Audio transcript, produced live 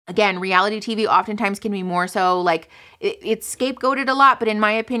Again, reality TV oftentimes can be more so like it's scapegoated a lot, but in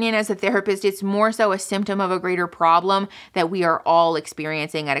my opinion as a therapist, it's more so a symptom of a greater problem that we are all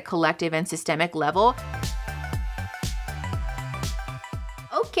experiencing at a collective and systemic level.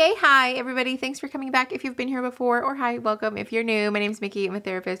 Okay, hi everybody. Thanks for coming back if you've been here before, or hi, welcome if you're new. My name's Mickey. I'm a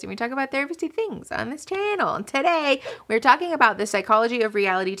therapist and we talk about therapy things on this channel. And today we're talking about the psychology of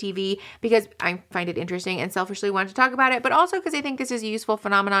reality TV because I find it interesting and selfishly want to talk about it, but also because I think this is a useful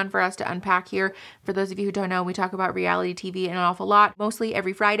phenomenon for us to unpack here. For those of you who don't know, we talk about reality TV an awful lot, mostly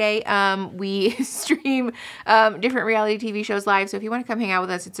every Friday. We stream different reality TV shows live. So if you want to come hang out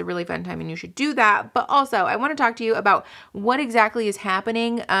with us, it's a really fun time and you should do that. But also I want to talk to you about what exactly is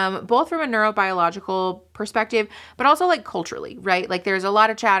happening both from a neurobiological perspective, but also like culturally, right? Like there's a lot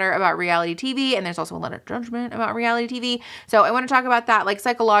of chatter about reality TV and there's also a lot of judgment about reality TV. So I want to talk about that, like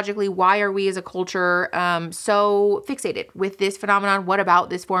psychologically, why are we as a culture so fixated with this phenomenon? What about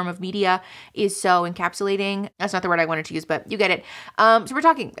this form of media is so encapsulating? That's not the word I wanted to use, but you get it. So we're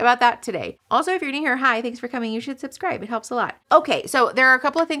talking about that today. Also, if you're new here, hi, thanks for coming. You should subscribe. It helps a lot. Okay, so there are a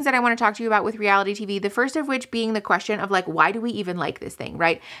couple of things that I want to talk to you about with reality TV. The first of which being the question of like, why do we even like this thing,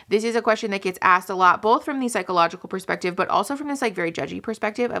 right? This is a question that gets asked a lot, both from the psychological perspective, but also from this like very judgy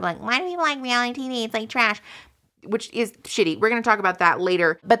perspective of like, why do people like reality TV? It's like trash, which is shitty. We're going to talk about that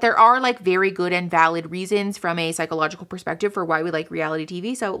later, but there are like very good and valid reasons from a psychological perspective for why we like reality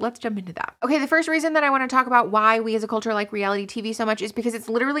TV. So let's jump into that. Okay, the first reason that I want to talk about why we as a culture like reality TV so much is because it's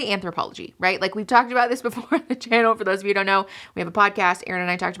literally anthropology, right? Like we've talked about this before on the channel. For those of you who don't know, we have a podcast. Aaron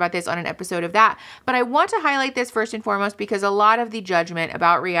and I talked about this on an episode of that, but I want to highlight this first and foremost because a lot of the judgment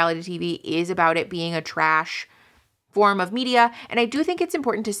about reality TV is about it being a trash form of media. And I do think it's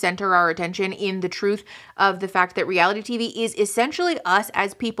important to center our attention in the truth of the fact that reality TV is essentially us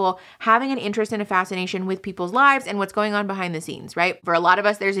as people having an interest and a fascination with people's lives and what's going on behind the scenes, right? For a lot of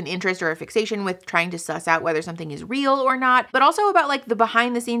us, there's an interest or a fixation with trying to suss out whether something is real or not, but also about like the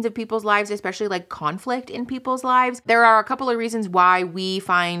behind the scenes of people's lives, especially like conflict in people's lives. There are a couple of reasons why we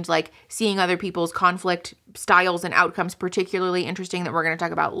find like seeing other people's conflict styles and outcomes particularly interesting that we're going to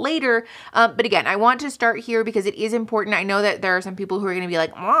talk about later. But again, I want to start here because it is important. I know that there are some people who are going to be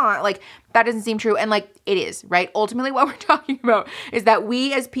like that doesn't seem true. And like it is, right? Ultimately, what we're talking about is that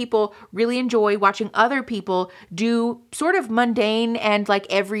we as people really enjoy watching other people do sort of mundane and like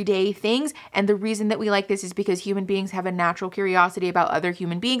everyday things. And the reason that we like this is because human beings have a natural curiosity about other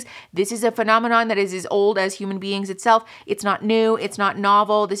human beings. This is a phenomenon that is as old as human beings itself. It's not new. It's not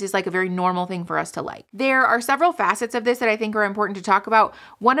novel. This is like a very normal thing for us to like. There are several facets of this that I think are important to talk about.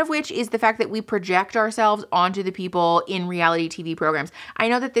 One of which is the fact that we project ourselves onto the people in reality TV programs. I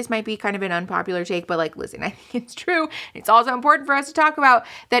know that this might be kind of an unpopular take, but like, listen, I think it's true. It's also important for us to talk about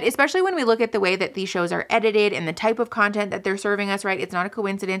that, especially when we look at the way that these shows are edited and the type of content that they're serving us, right? It's not a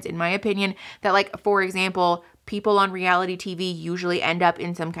coincidence, in my opinion, that like, for example, people on reality TV usually end up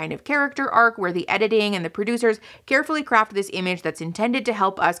in some kind of character arc where the editing and the producers carefully craft this image that's intended to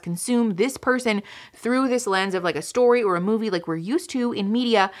help us consume this person through this lens of like a story or a movie like we're used to in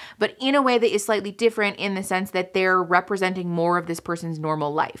media, but in a way that is slightly different in the sense that they're representing more of this person's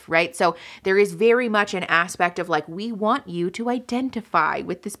normal life, right? So there is very much an aspect of like, we want you to identify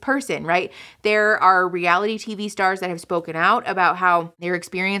with this person, right? There are reality TV stars that have spoken out about how their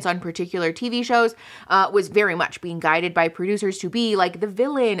experience on particular TV shows was very much being guided by producers to be like the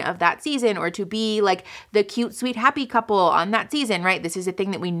villain of that season or to be like the cute, sweet, happy couple on that season, right? This is a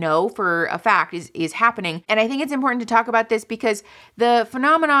thing that we know for a fact is happening. And I think it's important to talk about this because the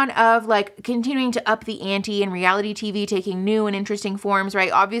phenomenon of like continuing to up the ante and reality TV taking new and interesting forms,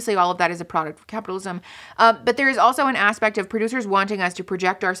 right? Obviously, all of that is a product of capitalism. But there is also an aspect of producers wanting us to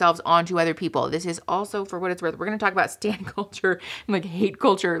project ourselves onto other people. This is also, for what it's worth, we're going to talk about stan culture and like hate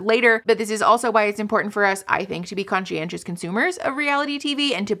culture later, but this is also why it's important for us, I think, to be conscientious consumers of reality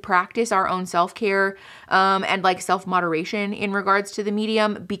TV and to practice our own self-care and like self-moderation in regards to the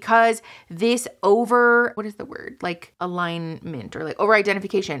medium, because this what is the word? Like alignment or like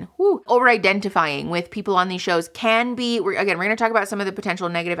over-identification, over-identifying with people on these shows can be, we're going to talk about some of the potential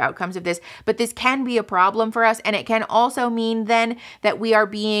negative outcomes of this, but this can be a problem for us. And it can also mean then that we are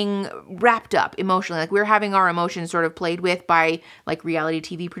being wrapped up emotionally, like we're having our emotions sort of played with by like reality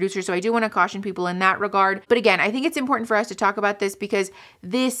TV producers. So I do want to caution people in that regard. But again, I think it's important for us to talk about this because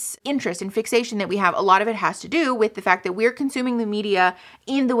this interest and fixation that we have, a lot of it has to do with the fact that we're consuming the media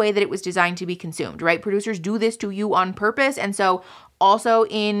in the way that it was designed to be consumed, right? Producers do this to you on purpose. And so also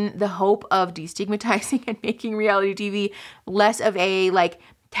in the hope of destigmatizing and making reality TV less of a like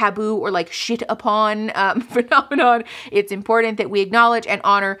taboo or like shit upon phenomenon. It's important that we acknowledge and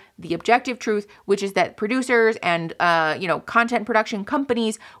honor the objective truth, which is that producers and, content production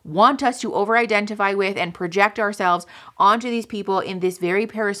companies want us to over-identify with and project ourselves onto these people in this very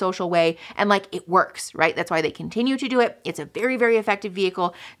parasocial way. And like, it works, right? That's why they continue to do it. It's a very, very effective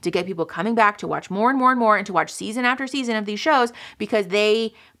vehicle to get people coming back to watch more and more and more and to watch season after season of these shows because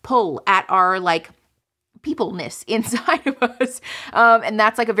they pull at our like peopleness inside of us. And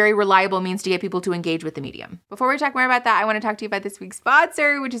that's like a very reliable means to get people to engage with the medium. Before we talk more about that, I want to talk to you about this week's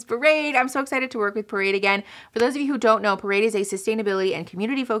sponsor, which is Parade. I'm so excited to work with Parade again. For those of you who don't know, Parade is a sustainability and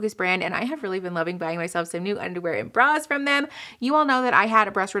community-focused brand, and I have really been loving buying myself some new underwear and bras from them. You all know that I had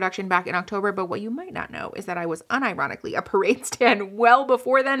a breast reduction back in October, but what you might not know is that I was unironically a Parade stan well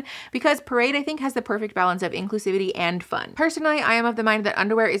before then, because Parade, I think, has the perfect balance of inclusivity and fun. Personally, I am of the mind that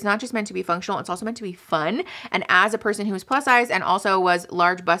underwear is not just meant to be functional, it's also meant to be fun. And as a person who is plus size and also was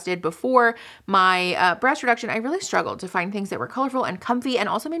large busted before my breast reduction, I really struggled to find things that were colorful and comfy and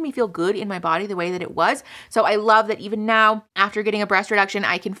also made me feel good in my body the way that it was. So I love that even now, after getting a breast reduction,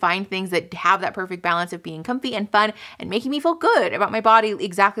 I can find things that have that perfect balance of being comfy and fun and making me feel good about my body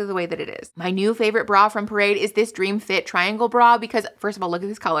exactly the way that it is. My new favorite bra from Parade is this Dream Fit triangle bra because, first of all, look at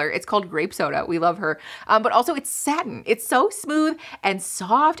this color. It's called Grape Soda. We love her. But also it's satin. It's so smooth and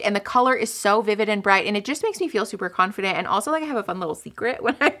soft and the color is so vivid and bright and it just makes me feel super confident, and also like I have a fun little secret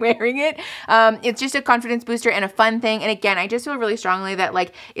when I'm wearing it. It's just a confidence booster and a fun thing, and again, I just feel really strongly that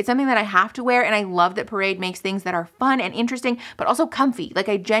like it's something that I have to wear, and I love that Parade makes things that are fun and interesting but also comfy. Like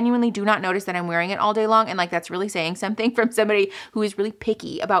I genuinely do not notice that I'm wearing it all day long, and like that's really saying something from somebody who is really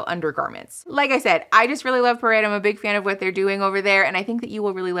picky about undergarments. Like I said, I just really love Parade. I'm a big fan of what they're doing over there, and I think that you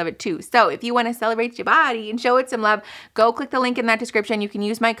will really love it too. So if you want to celebrate your body and show it some love, go click the link in that description. You can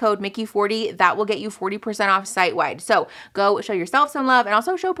use my code Mickey40. That will get you 40% off site-wide. So go show yourself some love and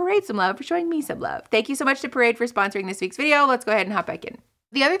also show Parade some love for showing me some love. Thank you so much to Parade for sponsoring this week's video. Let's go ahead and hop back in.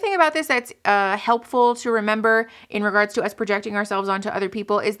 The other thing about this that's helpful to remember in regards to us projecting ourselves onto other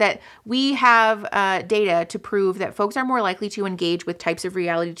people is that we have data to prove that folks are more likely to engage with types of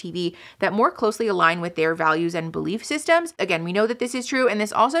reality TV that more closely align with their values and belief systems. Again, we know that this is true, and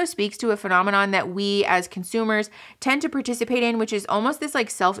this also speaks to a phenomenon that we as consumers tend to participate in, which is almost this like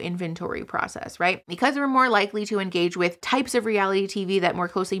self-inventory process, right? Because we're more likely to engage with types of reality TV that more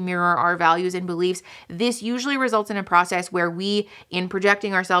closely mirror our values and beliefs, this usually results in a process where we, in projecting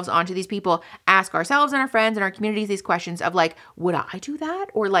ourselves onto these people, ask ourselves and our friends and our communities these questions of like, would I do that?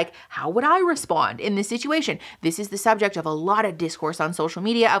 Or like, how would I respond in this situation? This is the subject of a lot of discourse on social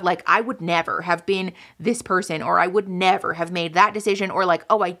media of like, I would never have been this person, or I would never have made that decision, or like,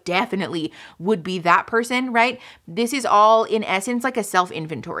 oh, I definitely would be that person, right? This is all in essence like a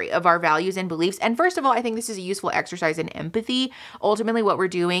self-inventory of our values and beliefs. And first of all, I think this is a useful exercise in empathy. Ultimately, what we're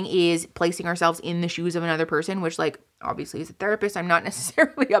doing is placing ourselves in the shoes of another person, which like, obviously as a therapist, I'm not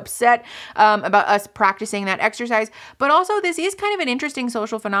necessarily upset about us practicing that exercise, but also this is kind of an interesting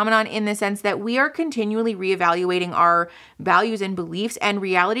social phenomenon in the sense that we are continually reevaluating our values and beliefs, and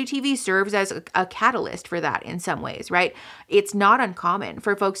reality TV serves as a catalyst for that in some ways, right? It's not uncommon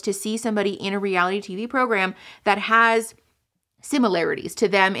for folks to see somebody in a reality TV program that has similarities to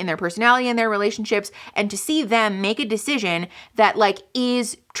them in their personality and their relationships, and to see them make a decision that like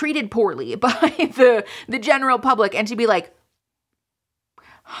is treated poorly by the general public, and to be like,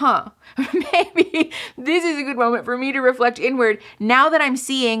 maybe this is a good moment for me to reflect inward now that I'm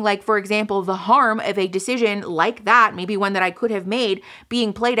seeing, like, for example, the harm of a decision like that, maybe one that I could have made,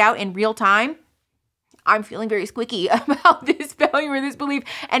 being played out in real time. I'm feeling very squeaky about this value or this belief.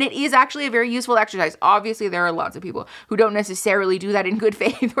 And it is actually a very useful exercise. Obviously, there are lots of people who don't necessarily do that in good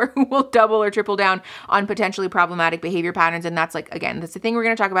faith, or who will double or triple down on potentially problematic behavior patterns. And that's like, again, that's the thing we're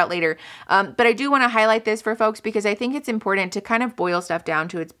going to talk about later. But I do want to highlight this for folks because I think it's important to kind of boil stuff down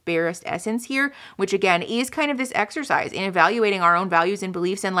to its barest essence here, which again is kind of this exercise in evaluating our own values and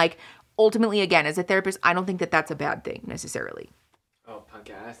beliefs. And like, ultimately, again, as a therapist, I don't think that that's a bad thing necessarily. Oh,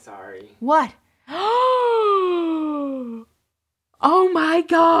 Punka, sorry. What? Oh my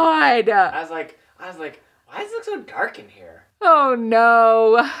God. I was like, why does it look so dark in here? Oh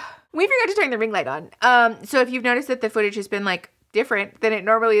no. We forgot to turn the ring light on. So if you've noticed that the footage has been like different than it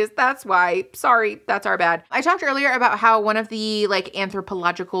normally is, that's why. Sorry, that's our bad. I talked earlier about how one of the like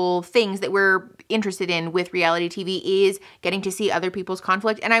anthropological things that we're interested in with reality TV is getting to see other people's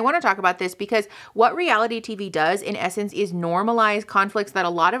conflict. And I want to talk about this because what reality TV does in essence is normalize conflicts that a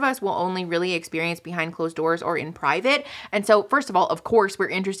lot of us will only really experience behind closed doors or in private. And so first of all, of course, we're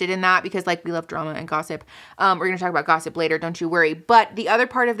interested in that because like we love drama and gossip. We're going to talk about gossip later, don't you worry. But the other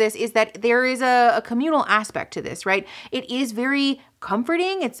part of this is that there is a communal aspect to this, right? It is very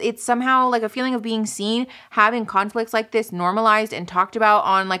comforting. It's somehow like a feeling of being seen, having conflicts like this normalized and talked about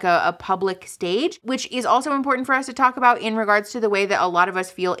on like a public stage, which is also important for us to talk about in regards to the way that a lot of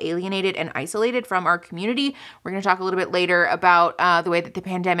us feel alienated and isolated from our community. We're going to talk a little bit later about the way that the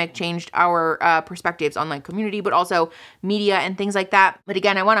pandemic changed our perspectives on like community, but also media and things like that. But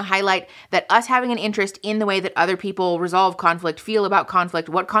again, I want to highlight that us having an interest in the way that other people resolve conflict, feel about conflict,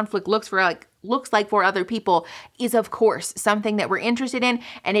 what conflict looks like for other people is of course something that we're interested in.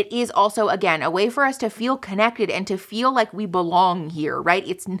 And it is also, again, a way for us to feel connected and to feel like we belong here, right?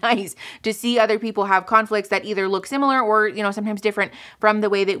 It's nice to see other people have conflicts that either look similar or, you know, sometimes different from the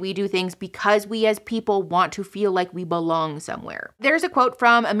way that we do things, because we as people want to feel like we belong somewhere. There's a quote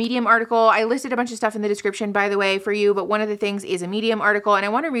from a Medium article. I listed a bunch of stuff in the description, by the way, for you, but one of the things is a Medium article. And I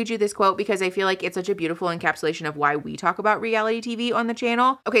want to read you this quote because I feel like it's such a beautiful encapsulation of why we talk about reality TV on the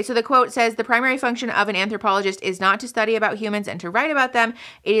channel. Okay, so the quote says, "The primary function of an anthropologist is not to study about humans and to write about them.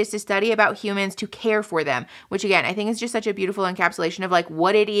 It is to study about humans to care for them," which again, I think is just such a beautiful encapsulation of like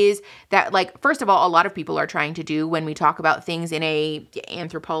what it is that, like, first of all, a lot of people are trying to do when we talk about things in a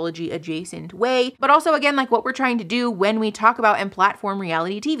anthropology adjacent way, but also again, like what we're trying to do when we talk about and platform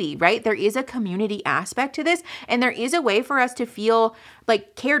reality TV, right? There is a community aspect to this, and there is a way for us to feel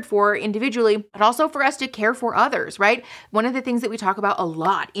like cared for individually, but also for us to care for others, right? One of the things that we talk about a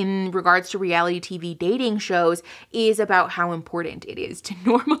lot in regards to reality TV dating shows is about how important it is to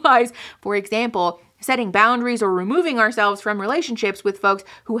normalize, for example, setting boundaries or removing ourselves from relationships with folks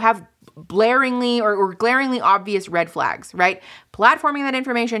who have blaringly or glaringly obvious red flags, right? Platforming that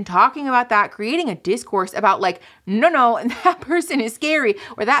information, talking about that, creating a discourse about like, no, that person is scary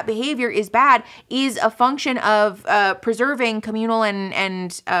or that behavior is bad, is a function of preserving communal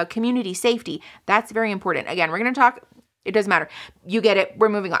and community safety. That's very important. Again, we're going to talk. It doesn't matter. You get it. We're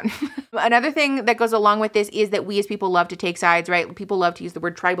moving on. Another thing that goes along with this is that we as people love to take sides, right? People love to use the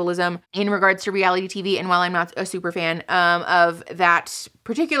word tribalism in regards to reality TV. And while I'm not a super fan of that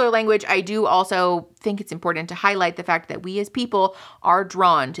particular language, I do also think it's important to highlight the fact that we as people are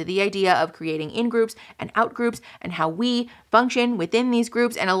drawn to the idea of creating in-groups and out-groups and how we function within these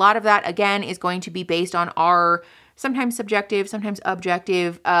groups. And a lot of that, again, is going to be based on our sometimes subjective, sometimes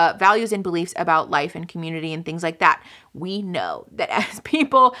objective values and beliefs about life and community and things like that. We know that as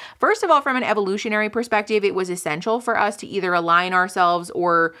people, first of all, from an evolutionary perspective, it was essential for us to either align ourselves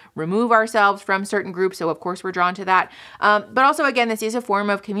or remove ourselves from certain groups. So of course we're drawn to that. But also, again, this is a form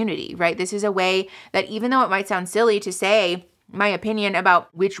of community, right? This is a way that, even though it might sound silly to say my opinion about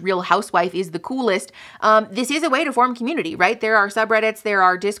which Real Housewife is the coolest, this is a way to form community, right? There are subreddits, there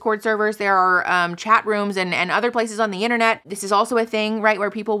are Discord servers, there are chat rooms and other places on the internet. This is also a thing, right, where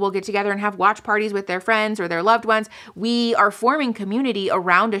people will get together and have watch parties with their friends or their loved ones. We are forming community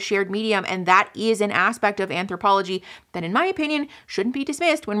around a shared medium, and that is an aspect of anthropology that, in my opinion, shouldn't be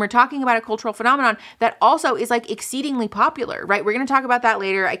dismissed when we're talking about a cultural phenomenon that also is like exceedingly popular, right? We're going to talk about that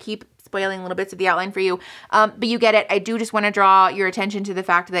later. I keep spoiling little bits of the outline for you, but you get it. I do just want to draw your attention to the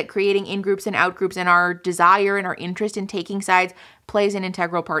fact that creating in-groups and out-groups and our desire and our interest in taking sides plays an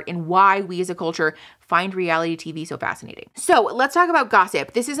integral part in why we as a culture find reality TV so fascinating. So let's talk about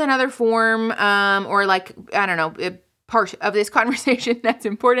gossip. This is another form or like, I don't know, part of this conversation that's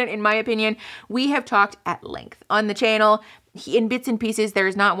important, in my opinion. We have talked at length on the channel in bits and pieces.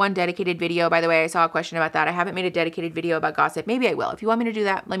 There's not one dedicated video. By the way, I saw a question about that. I haven't made a dedicated video about gossip. Maybe I will. If you want me to do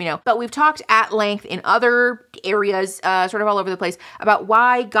that, let me know. But we've talked at length in other areas, sort of all over the place, about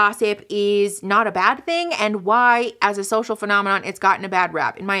why gossip is not a bad thing and why, as a social phenomenon, it's gotten a bad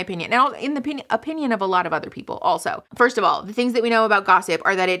rap, in my opinion, and in the opinion of a lot of other people also. First of all, the things that we know about gossip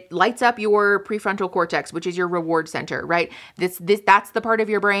are that it lights up your prefrontal cortex, which is your reward center, right? That's the part of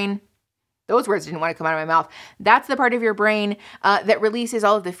your brain. Those words didn't want to come out of my mouth. That's the part of your brain that releases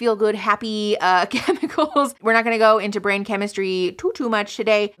all of the feel-good, happy chemicals. We're not going to go into brain chemistry too much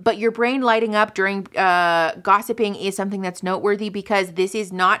today, but your brain lighting up during gossiping is something that's noteworthy, because this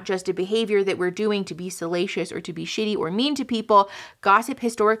is not just a behavior that we're doing to be salacious or to be shitty or mean to people. Gossip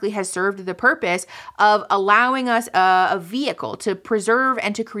historically has served the purpose of allowing us a vehicle to preserve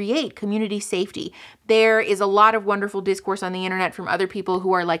and to create community safety. There is a lot of wonderful discourse on the internet from other people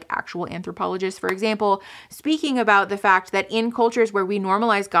who are like actual anthropologists, for example, speaking about the fact that in cultures where we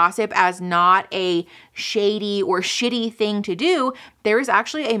normalize gossip as not a shady or shitty thing to do, there is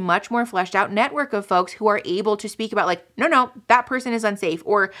actually a much more fleshed out network of folks who are able to speak about like, no, that person is unsafe,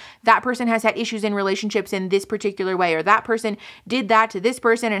 or that person has had issues in relationships in this particular way, or that person did that to this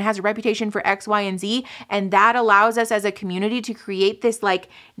person and has a reputation for X, Y, and Z. And that allows us as a community to create this like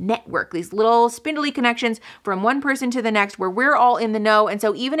network, these little spindly connections from one person to the next where we're all in the know. And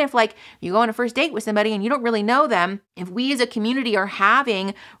so even if like you go on a first date with somebody and you don't really know them, if we as a community are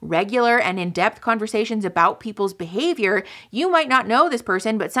having regular and in-depth conversations about people's behavior, you might not know this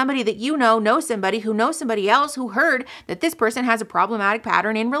person, but somebody that you know knows somebody who knows somebody else who heard that this person has a problematic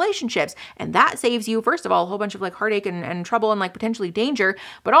pattern in relationships. And that saves you, first of all, a whole bunch of like heartache and trouble and like potentially danger,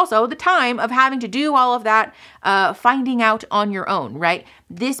 but also the time of having to do all of that finding out on your own, right?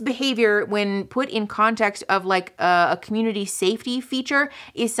 This behavior, when put in context of like a community safety feature,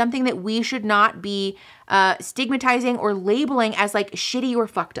 is something that we should not be stigmatizing or labeling as like shitty or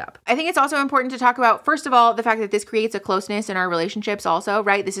fucked up. I think it's also important to talk about, first of all, the fact that this creates a closeness in our relationships also,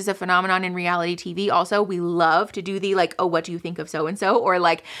 right? This is a phenomenon in reality TV also. We love to do the like, oh, what do you think of so-and-so? Or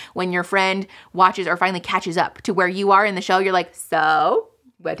like when your friend watches or finally catches up to where you are in the show, you're like, so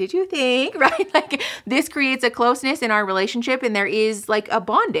what did you think? Right? Like this creates a closeness in our relationship, and there is like a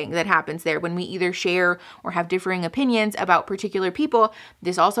bonding that happens there when we either share or have differing opinions about particular people.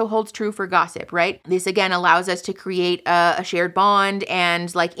 This also holds true for gossip, right? This again allows us to create a shared bond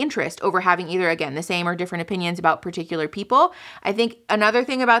and like interest over having either again the same or different opinions about particular people. I think another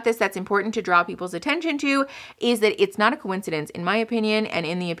thing about this that's important to draw people's attention to is that it's not a coincidence, in my opinion, and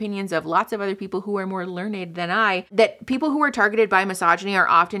in the opinions of lots of other people who are more learned than I, that people who are targeted by misogyny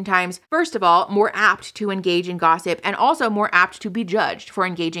are oftentimes, first of all, more apt to engage in gossip and also more apt to be judged for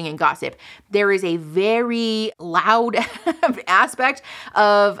engaging in gossip. There is a very loud aspect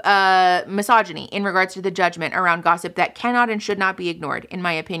of misogyny in regards to the judgment around gossip that cannot and should not be ignored, in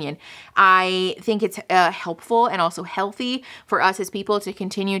my opinion. I think it's helpful and also healthy for us as people to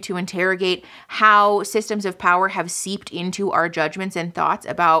continue to interrogate how systems of power have seeped into our judgments and thoughts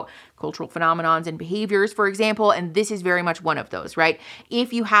about cultural phenomenons and behaviors, for example, and this is very much one of those, right?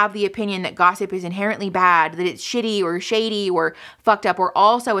 If you have the opinion that gossip is inherently bad, that it's shitty or shady or fucked up, or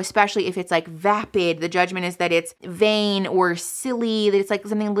also especially if it's like vapid, the judgment is that it's vain or silly, that it's like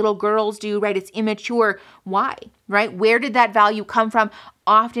something little girls do, right? It's immature. Why, right? Where did that value come from?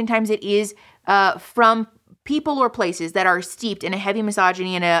 Oftentimes it is from people or places that are steeped in a heavy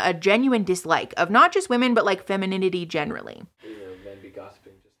misogyny and a genuine dislike of not just women, but like femininity generally.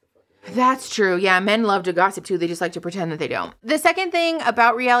 That's true. Yeah, men love to gossip too. They just like to pretend that they don't. The second thing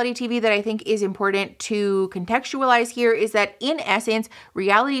about reality TV that I think is important to contextualize here is that in essence,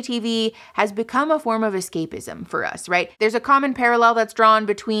 reality TV has become a form of escapism for us, right? There's a common parallel that's drawn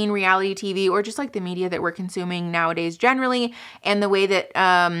between reality TV or just like the media that we're consuming nowadays generally and the way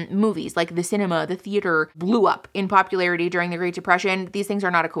that movies like the cinema, the theater blew up in popularity during the Great Depression. These things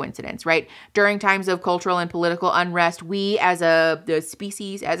are not a coincidence, right? During times of cultural and political unrest, we as a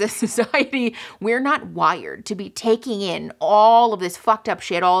species, as a society, we're not wired to be taking in all of this fucked up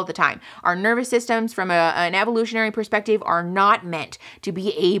shit all the time. Our nervous systems from an evolutionary perspective are not meant to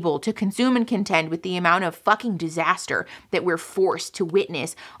be able to consume and contend with the amount of fucking disaster that we're forced to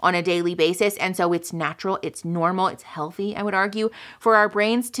witness on a daily basis. And so it's natural, it's normal, it's healthy, I would argue, for our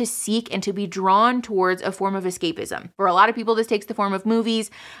brains to seek and to be drawn towards a form of escapism. For a lot of people, this takes the form of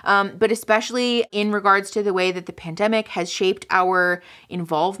movies, but especially in regards to the way that the pandemic has shaped our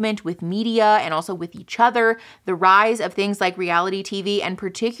involvement with media and also with each other. The rise of things like reality TV and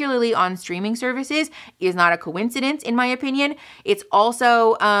particularly on streaming services is not a coincidence, in my opinion. It's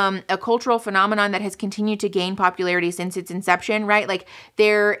also a cultural phenomenon that has continued to gain popularity since its inception, right? Like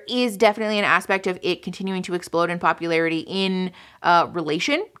there is definitely an aspect of it continuing to explode in popularity in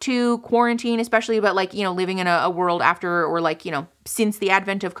relation to quarantine, especially, but like, you know, living in a world after or like, you know, since the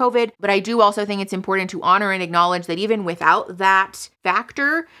advent of COVID. But I do also think it's important to honor and acknowledge that even without that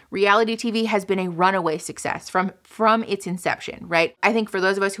factor, reality TV has been a runaway success from its inception, right? I think for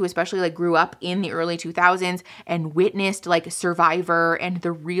those of us who especially like grew up in the early 2000s and witnessed like Survivor and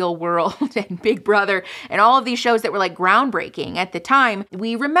The Real World and Big Brother and all of these shows that were like groundbreaking at the time,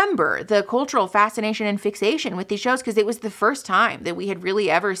 we remember the cultural fascination and fixation with these shows because it was the first time that we had really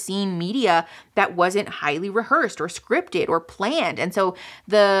ever seen media that wasn't highly rehearsed or scripted or planned. And so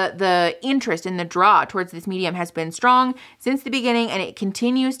the interest and the draw towards this medium has been strong since the beginning, and it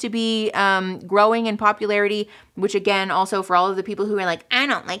continues to be growing in popularity, which again, also for all of the people who are like, I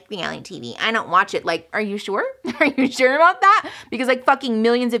don't like reality TV, I don't watch it. Like, are you sure? Are you sure about that? Because like fucking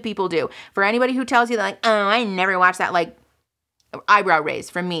millions of people do. For anybody who tells you that like, oh, I never watch that, like, eyebrow raise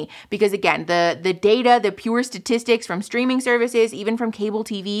from me, because again, the data, the pure statistics from streaming services, even from cable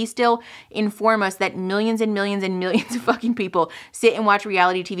TV, still inform us that millions and millions and millions of fucking people sit and watch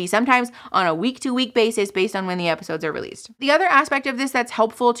reality TV, sometimes on a week-to-week basis based on when the episodes are released. The other aspect of this that's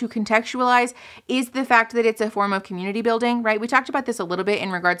helpful to contextualize is the fact that it's a form of community building, right? We talked about this a little bit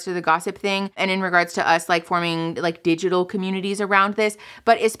in regards to the gossip thing and in regards to us like forming like digital communities around this,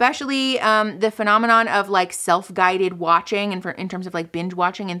 but especially the phenomenon of like self-guided watching and in terms of like binge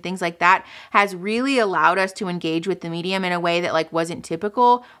watching and things like that has really allowed us to engage with the medium in a way that like wasn't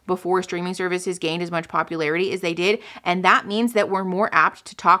typical before streaming services gained as much popularity as they did. And that means that we're more apt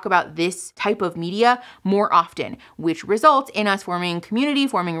to talk about this type of media more often, which results in us forming community,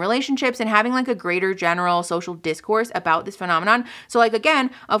 forming relationships, and having like a greater general social discourse about this phenomenon. So like, again,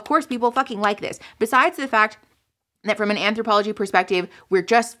 of course, people fucking like this. Besides the fact that from an anthropology perspective, we're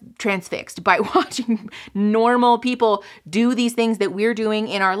just transfixed by watching normal people do these things that we're doing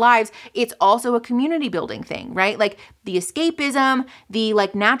in our lives. It's also a community building thing, right? Like the escapism, the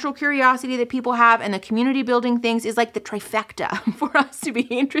like natural curiosity that people have, and the community building things is like the trifecta for us to be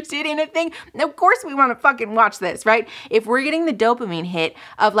interested in a thing. Of course we want to fucking watch this, right? If we're getting the dopamine hit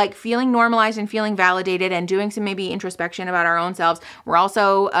of like feeling normalized and feeling validated and doing some maybe introspection about our own selves, we're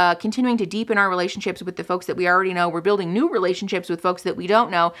also continuing to deepen our relationships with the folks that we already know. We're building new relationships with folks that we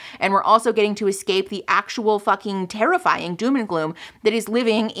don't know. And we're also getting to escape the actual fucking terrifying doom and gloom that is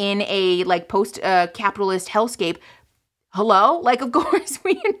living in a like post-capitalist hellscape. Hello? Like, of course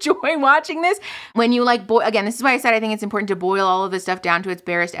we enjoy watching this. When you like, again, this is why I said I think it's important to boil all of this stuff down to its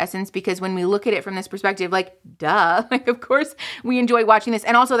barest essence, because when we look at it from this perspective, like, duh, like, of course we enjoy watching this.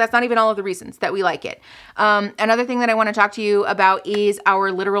 And also that's not even all of the reasons that we like it. Another thing that I want to talk to you about is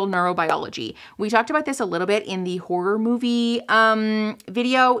our literal neurobiology. We talked about this a little bit in the horror movie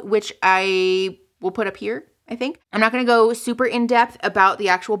video, which I will put up here, I think. I'm not going to go super in depth about the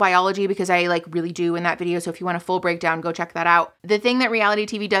actual biology because I like really do in that video. So if you want a full breakdown, go check that out. The thing that reality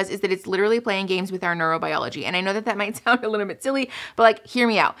TV does is that it's literally playing games with our neurobiology. And I know that that might sound a little bit silly, but like, hear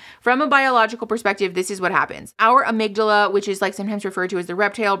me out. From a biological perspective, this is what happens. Our amygdala, which is like sometimes referred to as the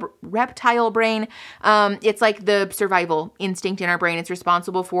reptile brain, it's like the survival instinct in our brain. It's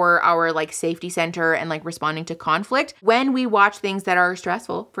responsible for our like safety center and like responding to conflict. When we watch things that are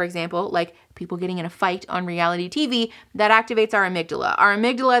stressful, for example, like people getting in a fight on reality TV, that activates our amygdala. Our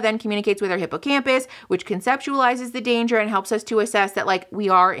amygdala then communicates with our hippocampus, which conceptualizes the danger and helps us to assess that like we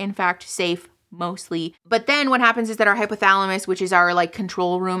are in fact safe mostly. But then what happens is that our hypothalamus, which is our like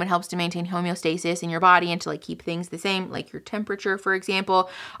control room, it helps to maintain homeostasis in your body and to like keep things the same, like your temperature, for example.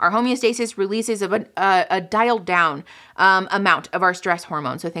 Our homeostasis releases a dialed down amount of our stress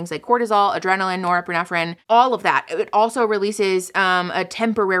hormones. So things like cortisol, adrenaline, norepinephrine, all of that. It also releases a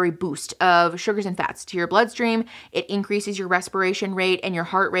temporary boost of sugars and fats to your bloodstream. It increases your respiration rate and your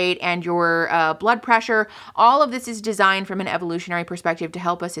heart rate and your blood pressure. All of this is designed from an evolutionary perspective to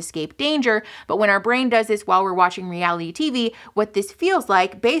help us escape danger. But when our brain does this while we're watching reality TV, what this feels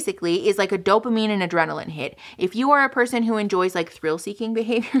like basically is like a dopamine and adrenaline hit. If you are a person who enjoys like thrill-seeking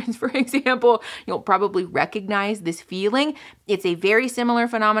behaviors, for example, you'll probably recognize this feeling. It's a very similar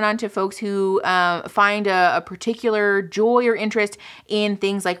phenomenon to folks who find a particular joy or interest in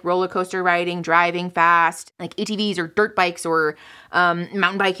things like roller coaster riding, driving fast, like ATVs or dirt bikes or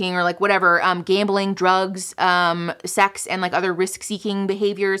mountain biking or like whatever, gambling, drugs, sex, and like other risk-seeking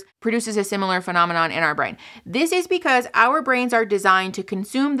behaviors produces a similar phenomenon in our brain. This is because our brains are designed to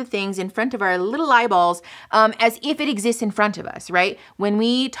consume the things in front of our little eyeballs as if it exists in front of us, right? When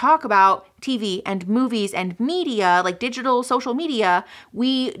we talk about TV and movies and media, like digital social media,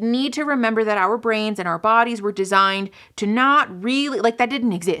 we need to remember that our brains and our bodies were designed to not really, like that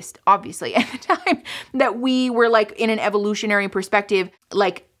didn't exist, obviously, at the time that we were like in an evolutionary perspective,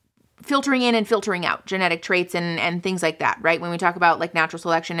 like filtering in and filtering out genetic traits and things like that, right? When we talk about like natural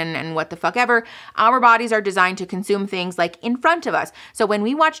selection and what the fuck ever, our bodies are designed to consume things like in front of us. So when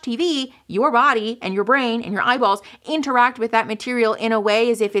we watch TV, your body and your brain and your eyeballs interact with that material in a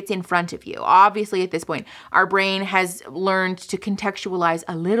way as if it's in front of you. Obviously, at this point, our brain has learned to contextualize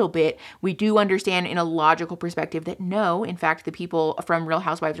a little bit. We do understand in a logical perspective that no, in fact, the people from Real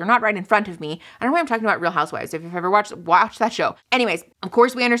Housewives are not right in front of me. I don't know why I'm talking about Real Housewives. If you've ever watched that show. Anyways, of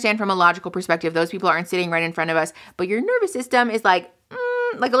course, we understand from a logical perspective, those people aren't sitting right in front of us, but your nervous system is like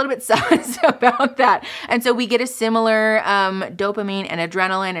a little bit sus about that. And so we get a similar dopamine and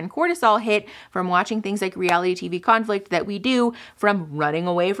adrenaline and cortisol hit from watching things like reality TV conflict that we do from running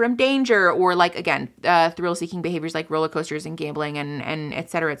away from danger or like, again, thrill-seeking behaviors like roller coasters and gambling and et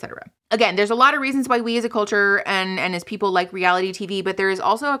cetera, et cetera. Again, there's a lot of reasons why we as a culture and as people like reality TV, but there is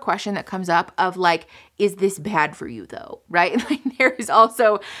also a question that comes up of like, is this bad for you though, right? Like there is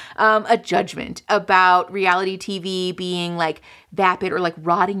also a judgment about reality TV being like vapid or like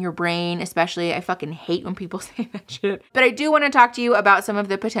rotting your brain, especially. I fucking hate when people say that shit. But I do want to talk to you about some of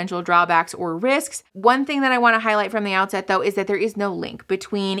the potential drawbacks or risks. One thing that I want to highlight from the outset though is that there is no link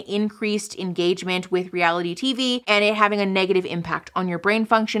between increased engagement with reality TV and it having a negative impact on your brain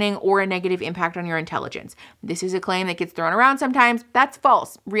functioning or a negative impact on your intelligence. This is a claim that gets thrown around sometimes. That's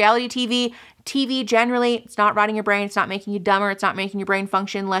false. Reality TV generally, it's not rotting your brain, it's not making you dumber, it's not making your brain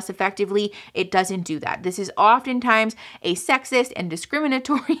function less effectively. It doesn't do that. This is oftentimes a sexist and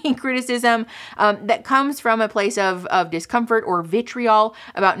discriminatory criticism that comes from a place of discomfort or vitriol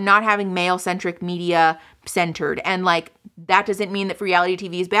about not having male-centric media centered. And like, that doesn't mean that reality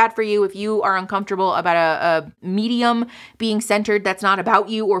TV is bad for you. If you are uncomfortable about a medium being centered that's not about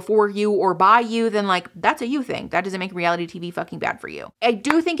you or for you or by you, then like, that's a you thing. That doesn't make reality TV fucking bad for you. I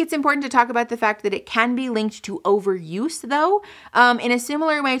do think it's important to talk about the fact that it can be linked to overuse though, in a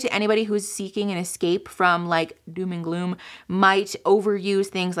similar way to anybody who's seeking an escape from like doom and gloom might overuse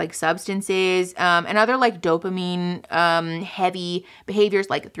things like substances and other like dopamine heavy behaviors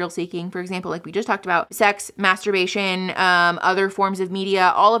like thrill seeking, for example, like we just talked about, sex, masturbation, other forms of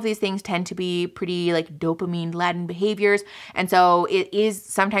media. All of these things tend to be pretty like dopamine-laden behaviors. And so it is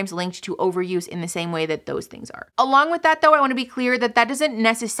sometimes linked to overuse in the same way that those things are. Along with that though, I want to be clear that that doesn't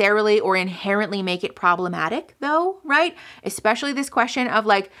necessarily or inherently make it problematic though, right? Especially this question of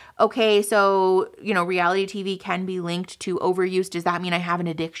like, okay, so, you know, reality TV can be linked to overuse. Does that mean I have an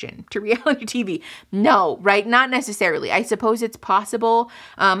addiction to reality TV? No, right? Not necessarily. I suppose it's possible.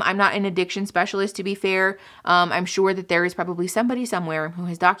 I'm not an addiction specialist, to be fair. I'm sure that there is probably somebody somewhere who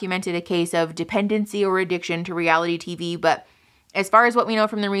has documented a case of dependency or addiction to reality TV, but as far as what we know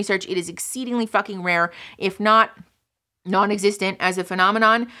from the research, it is exceedingly fucking rare, if not non-existent as a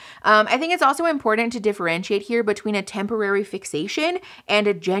phenomenon. I think it's also important to differentiate here between a temporary fixation and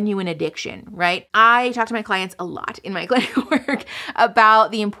a genuine addiction, right? I talk to my clients a lot in my clinical work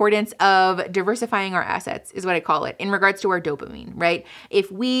about the importance of diversifying our assets, is what I call it, in regards to our dopamine, right?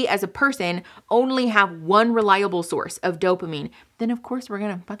 If we as a person only have one reliable source of dopamine, then of course we're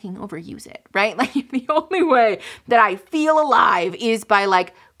gonna fucking overuse it, right? Like the only way that I feel alive is by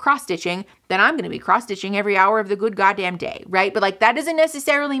like cross-stitching, then I'm going to be cross-stitching every hour of the good goddamn day, right? But like that doesn't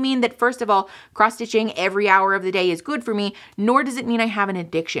necessarily mean that, first of all, cross-stitching every hour of the day is good for me, nor does it mean I have an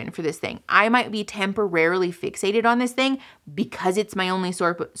addiction for this thing. I might be temporarily fixated on this thing because it's my only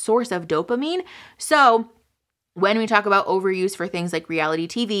source of dopamine. So when we talk about overuse for things like reality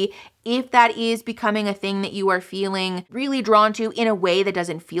TV, if that is becoming a thing that you are feeling really drawn to in a way that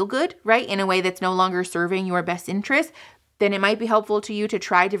doesn't feel good, right? In a way that's no longer serving your best interest, then it might be helpful to you to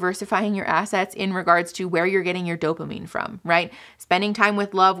try diversifying your assets in regards to where you're getting your dopamine from, right? Spending time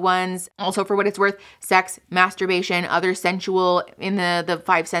with loved ones, also for what it's worth, sex, masturbation, other sensual in the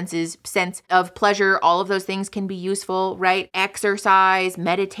five senses sense of pleasure, all of those things can be useful, right? Exercise,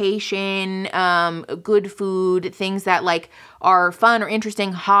 meditation, good food, things that like are fun or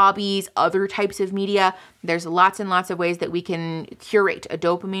interesting, hobbies, other types of media. There's lots and lots of ways that we can curate a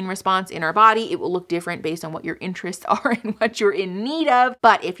dopamine response in our body. It will look different based on what your interests are and what you're in need of.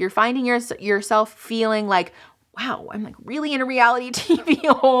 But if you're finding yourself feeling like, wow, I'm like really in a reality TV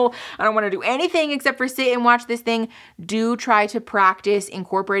hole, I don't want to do anything except for sit and watch this thing, do try to practice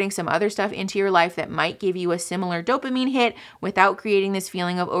incorporating some other stuff into your life that might give you a similar dopamine hit without creating this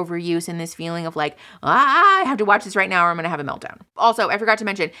feeling of overuse and this feeling of like, I have to watch this right now or I'm going to have a meltdown. Also, I forgot to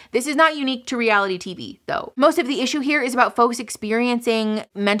mention, this is not unique to reality TV though. Most of the issue here is about folks experiencing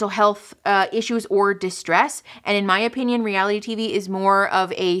mental health issues or distress. And in my opinion, reality TV is more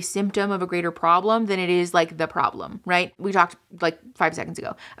of a symptom of a greater problem than it is like the problem, right? We talked like 5 seconds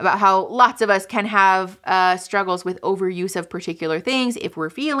ago about how lots of us can have struggles with overuse of particular things if we're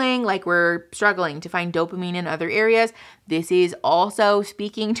feeling like we're struggling to find dopamine in other areas. This is also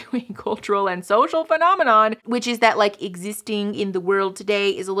speaking to a cultural and social phenomenon, which is that like existing in the world today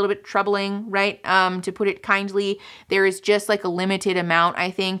is a little bit troubling, right? To put it kindly, there is just like a limited amount,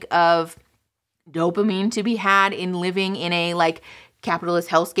 I think, of dopamine to be had in living in a like capitalist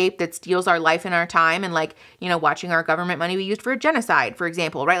hellscape that steals our life and our time, and like, you know, watching our government money be used for a genocide, for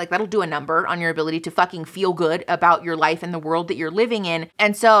example, right? Like that'll do a number on your ability to fucking feel good about your life and the world that you're living in.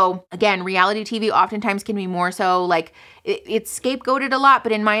 And so again, reality TV oftentimes can be more so like it's scapegoated a lot,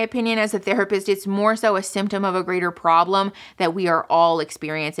 but in my opinion, as a therapist, it's more so a symptom of a greater problem that we are all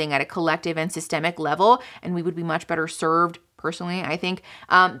experiencing at a collective and systemic level. And we would be much better served personally, I think,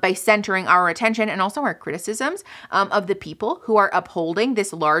 by centering our attention and also our criticisms of the people who are upholding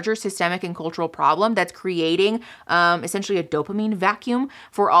this larger systemic and cultural problem that's creating essentially a dopamine vacuum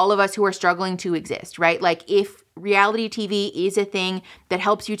for all of us who are struggling to exist, right? Like if reality TV is a thing that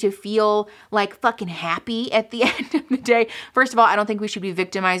helps you to feel like fucking happy at the end of the day, first of all, I don't think we should be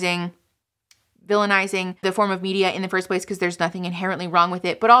villainizing the form of media in the first place because there's nothing inherently wrong with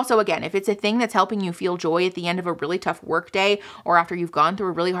it. But also, again, if it's a thing that's helping you feel joy at the end of a really tough work day or after you've gone through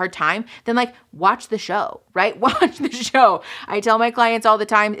a really hard time, then like watch the show, right? Watch the show. I tell my clients all the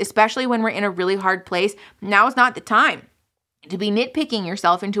time, especially when we're in a really hard place, now is not the time to be nitpicking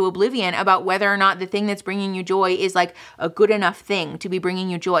yourself into oblivion about whether or not the thing that's bringing you joy is like a good enough thing to be bringing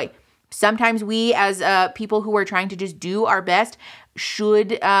you joy. Sometimes we as people who are trying to just do our best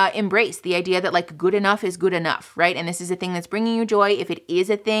should embrace the idea that like good enough is good enough, right? And this is a thing that's bringing you joy. If it is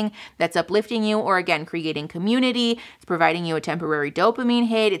a thing that's uplifting you or again, creating community, it's providing you a temporary dopamine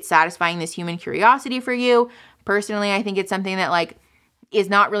hit, it's satisfying this human curiosity for you. Personally, I think it's something that like is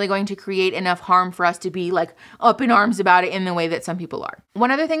not really going to create enough harm for us to be like up in arms about it in the way that some people are.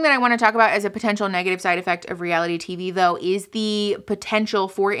 One other thing that I want to talk about as a potential negative side effect of reality TV though is the potential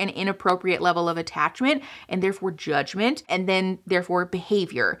for an inappropriate level of attachment and therefore judgment and then therefore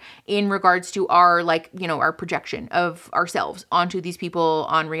behavior in regards to our like, you know, our projection of ourselves onto these people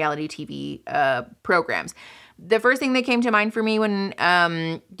on reality TV programs. The first thing that came to mind for me when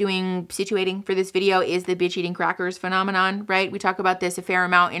situating for this video is the bitch eating crackers phenomenon, right? We talk about this a fair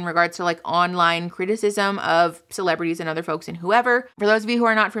amount in regards to like online criticism of celebrities and other folks and whoever. For those of you who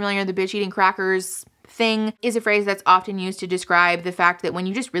are not familiar, the bitch eating crackers thing is a phrase that's often used to describe the fact that when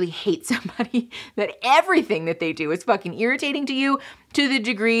you just really hate somebody, that everything that they do is fucking irritating to you, to the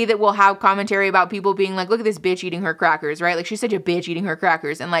degree that we'll have commentary about people being like, look at this bitch eating her crackers, right? Like she's such a bitch eating her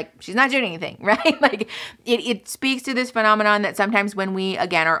crackers and like, she's not doing anything, right? Like it speaks to this phenomenon that sometimes when we,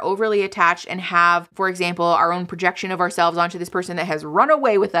 again, are overly attached and have, for example, our own projection of ourselves onto this person that has run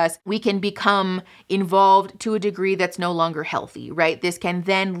away with us, we can become involved to a degree that's no longer healthy, right? This can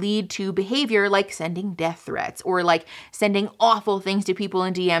then lead to behavior like sending death threats or like sending awful things to people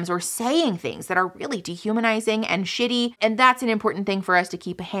in DMs or saying things that are really dehumanizing and shitty. And that's an important thing for us to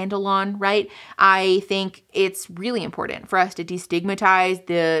keep a handle on, right? I think it's really important for us to destigmatize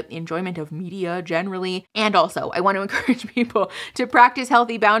the enjoyment of media generally. And also, I want to encourage people to practice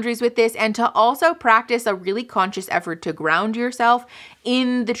healthy boundaries with this and to also practice a really conscious effort to ground yourself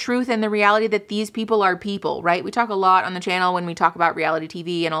in the truth and the reality that these people are people, right? We talk a lot on the channel when we talk about reality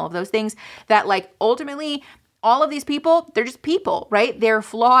TV and all of those things that like ultimately all of these people, they're just people, right? They're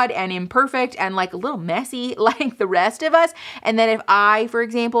flawed and imperfect and like a little messy like the rest of us. And then if I, for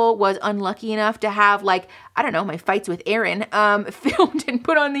example, was unlucky enough to have like, I don't know, my fights with Aaron filmed and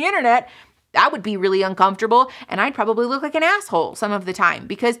put on the internet, that would be really uncomfortable. And I'd probably look like an asshole some of the time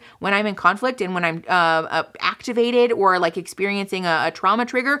because when I'm in conflict and when I'm activated or like experiencing a trauma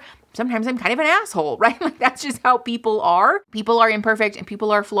trigger, sometimes I'm kind of an asshole, right? Like that's just how people are. People are imperfect and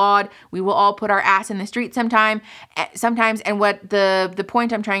people are flawed. We will all put our ass in the street sometimes. And what the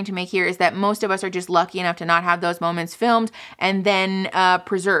point I'm trying to make here is that most of us are just lucky enough to not have those moments filmed and then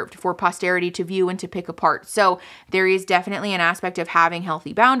preserved for posterity to view and to pick apart. So there is definitely an aspect of having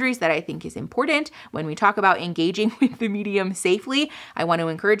healthy boundaries that I think is important when we talk about engaging with the medium safely. I want to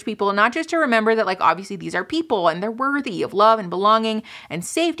encourage people not just to remember that like obviously these are people and they're worthy of love and belonging and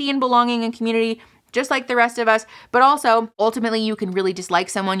safety and belonging and community, just like the rest of us. But also, ultimately, you can really dislike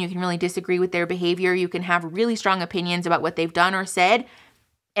someone. You can really disagree with their behavior. You can have really strong opinions about what they've done or said,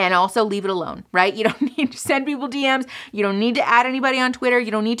 and also leave it alone, right? You don't need to send people DMs. You don't need to add anybody on Twitter.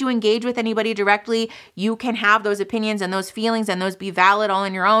 You don't need to engage with anybody directly. You can have those opinions and those feelings and those be valid all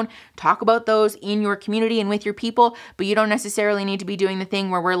on your own. Talk about those in your community and with your people, but you don't necessarily need to be doing the thing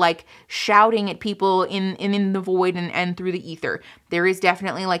where we're like shouting at people in the void and through the ether. There is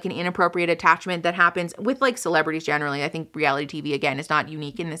definitely like an inappropriate attachment that happens with like celebrities generally. I think reality TV, again, is not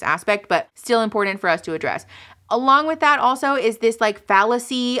unique in this aspect, but still important for us to address. Along with that also is this like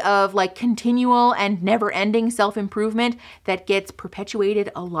fallacy of like continual and never ending self-improvement that gets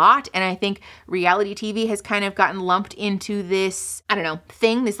perpetuated a lot. And I think reality TV has kind of gotten lumped into this, I don't know,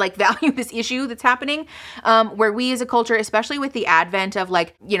 thing, this like value, this issue that's happening where we as a culture, especially with the advent of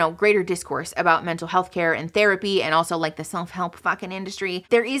like, you know, greater discourse about mental health care and therapy and also like the self-help fucking industry,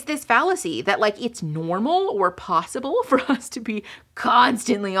 there is this fallacy that like it's normal or possible for us to be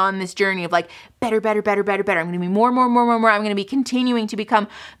constantly on this journey of like better, better, better, better, better. I'm going to to be more. I'm going to be continuing to become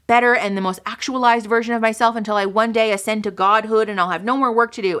better and the most actualized version of myself until I one day ascend to godhood and I'll have no more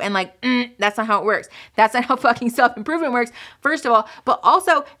work to do. And like, that's not how it works. That's not how fucking self-improvement works, first of all. But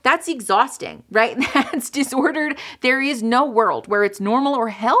also, that's exhausting, right? That's disordered. There is no world where it's normal or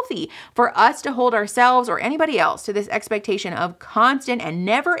healthy for us to hold ourselves or anybody else to this expectation of constant and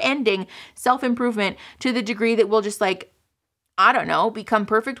never-ending self-improvement to the degree that we'll just like, I don't know, become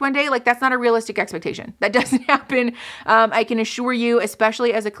perfect one day. Like, that's not a realistic expectation. That doesn't happen. I can assure you,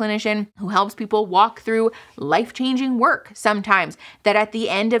 especially as a clinician who helps people walk through life-changing work sometimes, that at the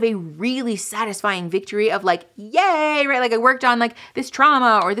end of a really satisfying victory of like, yay, right? Like I worked on like this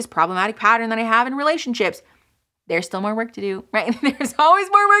trauma or this problematic pattern that I have in relationships. There's still more work to do, right? There's always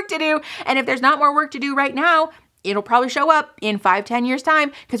more work to do. And if there's not more work to do right now, it'll probably show up in 5-10 years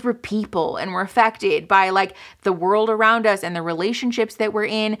time because we're people and we're affected by like the world around us and the relationships that we're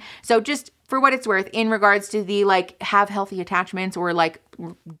in. So just for what it's worth, in regards to the like have healthy attachments or like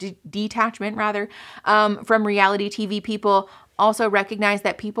detachment rather from reality TV, people also recognize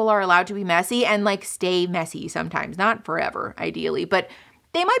that people are allowed to be messy and like stay messy sometimes, not forever ideally, but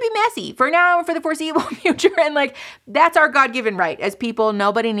they might be messy for now and for the foreseeable future. And like, that's our God-given right as people.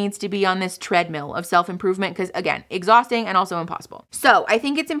 Nobody needs to be on this treadmill of self-improvement because again, exhausting and also impossible. So I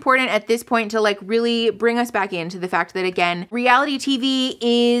think it's important at this point to like really bring us back into the fact that again, reality TV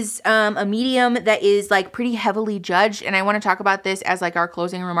is a medium that is like pretty heavily judged. And I want to talk about this as like our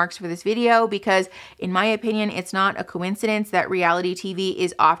closing remarks for this video, because in my opinion, it's not a coincidence that reality TV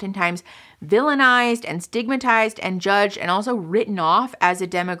is oftentimes villainized and stigmatized and judged and also written off as a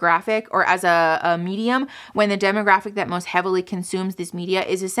demographic or as a medium, when the demographic that most heavily consumes this media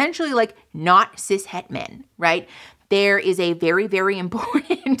is essentially like not cis-het men, right? There is a very, very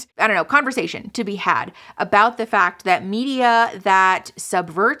important, conversation to be had about the fact that media that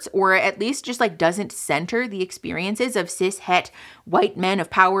subverts or at least just like doesn't center the experiences of cis-het white men of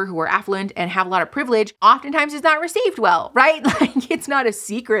power who are affluent and have a lot of privilege oftentimes is not received well, right? Like, it's not a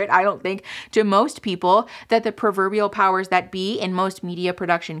secret, I don't think, to most people that the proverbial powers that be in most media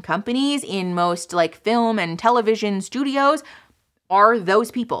production companies, in most like film and television studios, are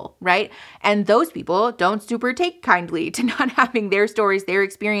those people, right? And those people don't super take kindly to not having their stories, their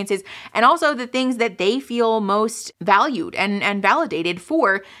experiences, and also the things that they feel most valued and validated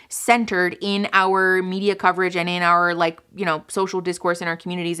for centered in our media coverage and in our social discourse in our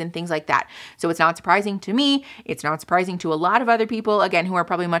communities and things like that. So it's not surprising to me. It's not surprising to a lot of other people, again, who are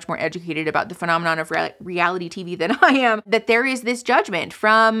probably much more educated about the phenomenon of reality TV than I am, that there is this judgment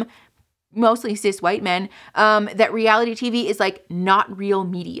from mostly cis white men, that reality TV is like not real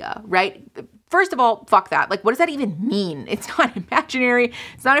media, right? First of all, fuck that. Like, what does that even mean? It's not imaginary.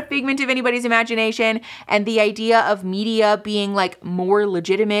 It's not a figment of anybody's imagination. And the idea of media being like more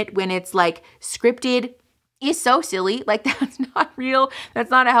legitimate when it's like scripted is so silly. Like, that's not real. That's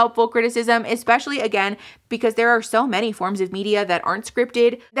not a helpful criticism, especially again, because there are so many forms of media that aren't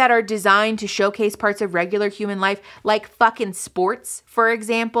scripted, that are designed to showcase parts of regular human life, like fucking sports, for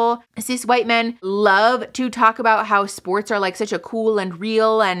example. Cis white men love to talk about how sports are like such a cool and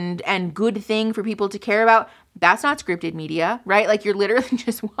real and good thing for people to care about. That's not scripted media, right? Like, you're literally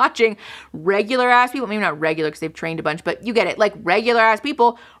just watching regular ass people, maybe not regular because they've trained a bunch, but you get it. Like, regular ass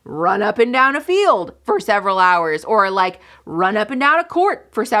people run up and down a field for several hours, or like run up and down a court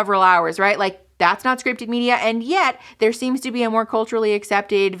for several hours, right? Like, that's not scripted media. And yet there seems to be a more culturally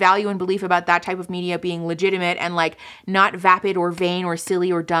accepted value and belief about that type of media being legitimate and like not vapid or vain or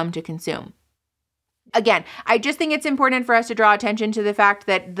silly or dumb to consume. Again, I just think it's important for us to draw attention to the fact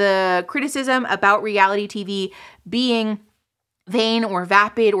that the criticism about reality TV being vain or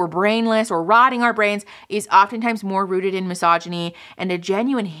vapid or brainless or rotting our brains is oftentimes more rooted in misogyny and a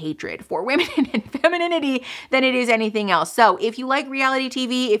genuine hatred for women and femininity than it is anything else. So if you like reality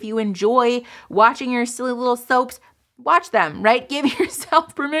TV, if you enjoy watching your silly little soaps, watch them, right? Give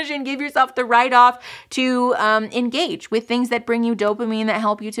yourself permission, give yourself the right off to engage with things that bring you dopamine, that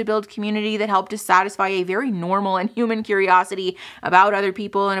help you to build community, that help to satisfy a very normal and human curiosity about other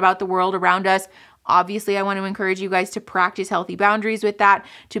people and about the world around us. Obviously, I want to encourage you guys to practice healthy boundaries with that,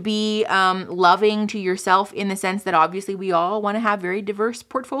 to be loving to yourself in the sense that obviously we all want to have very diverse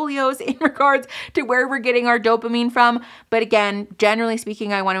portfolios in regards to where we're getting our dopamine from. But again, generally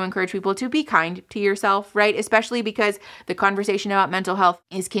speaking, I want to encourage people to be kind to yourself, right? Especially because the conversation about mental health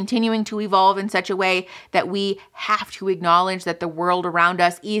is continuing to evolve in such a way that we have to acknowledge that the world around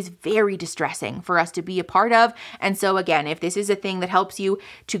us is very distressing for us to be a part of. And so again, if this is a thing that helps you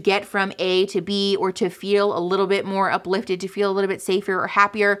to get from A to B, or to feel a little bit more uplifted, to feel a little bit safer or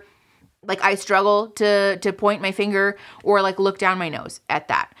happier, like I struggle to point my finger or like look down my nose at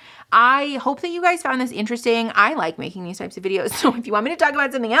that. I hope that you guys found this interesting. I like making these types of videos. So if you want me to talk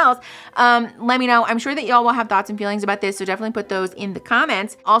about something else, let me know. I'm sure that y'all will have thoughts and feelings about this. So definitely put those in the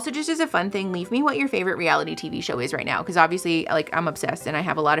comments. Also, just as a fun thing, leave me what your favorite reality TV show is right now. Cause obviously like I'm obsessed and I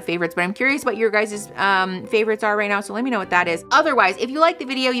have a lot of favorites, but I'm curious what your guys' favorites are right now. So let me know what that is. Otherwise, if you like the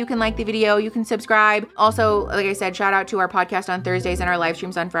video, you can like the video, you can subscribe. Also, like I said, shout out to our podcast on Thursdays and our live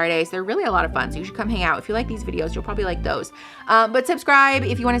streams on Fridays. They're really a lot of fun. So you should come hang out. If you like these videos, you'll probably like those. But subscribe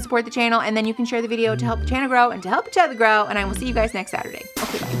if you want to support the channel, and then you can share the video to help the channel grow and to help each other grow. And I will see you guys next Saturday.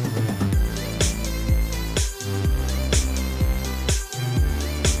 Okay, bye.